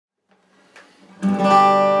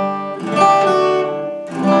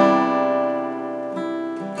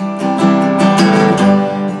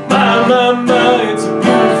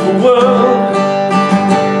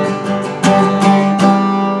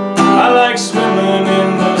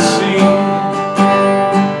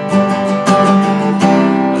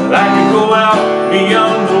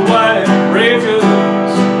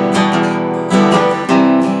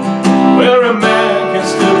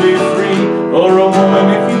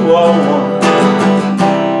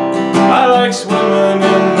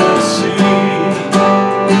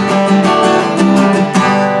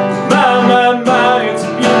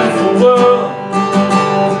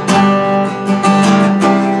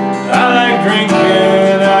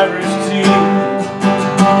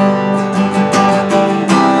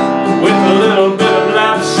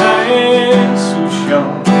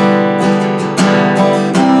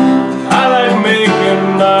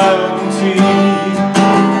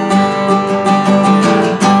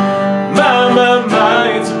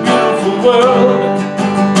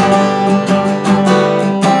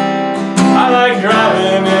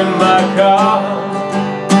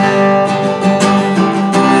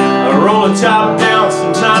the top down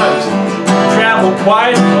sometimes, travel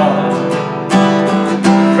quite far.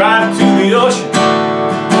 Drive to the ocean,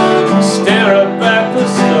 stare up at the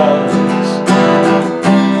stars.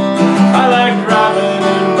 I like driving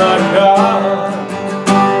in my car.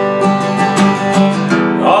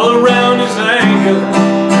 All around is anger,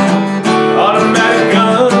 automatic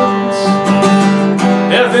guns,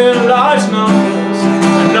 death in large numbers,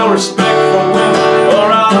 and no respect for women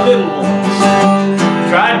or our little ones.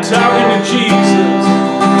 Tried talking to Jesus,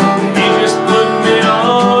 he just put me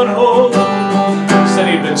on hold. Said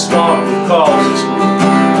he'd been strong with causes,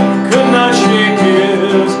 could not shake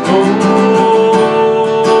his hold.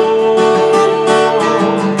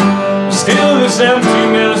 Still this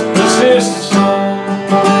emptiness persists.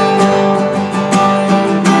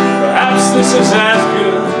 Perhaps this is as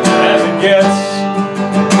good as it gets.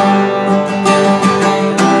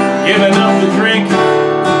 Giving up the drink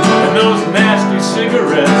and those nasty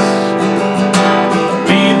cigarettes.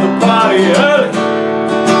 Leave the party early,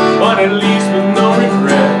 but it leaves with no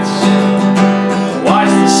regrets. Watch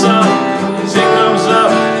the sun as it comes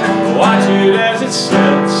up, watch it as it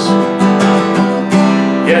sets.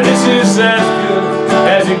 Yeah, this is as good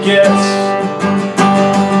as it gets.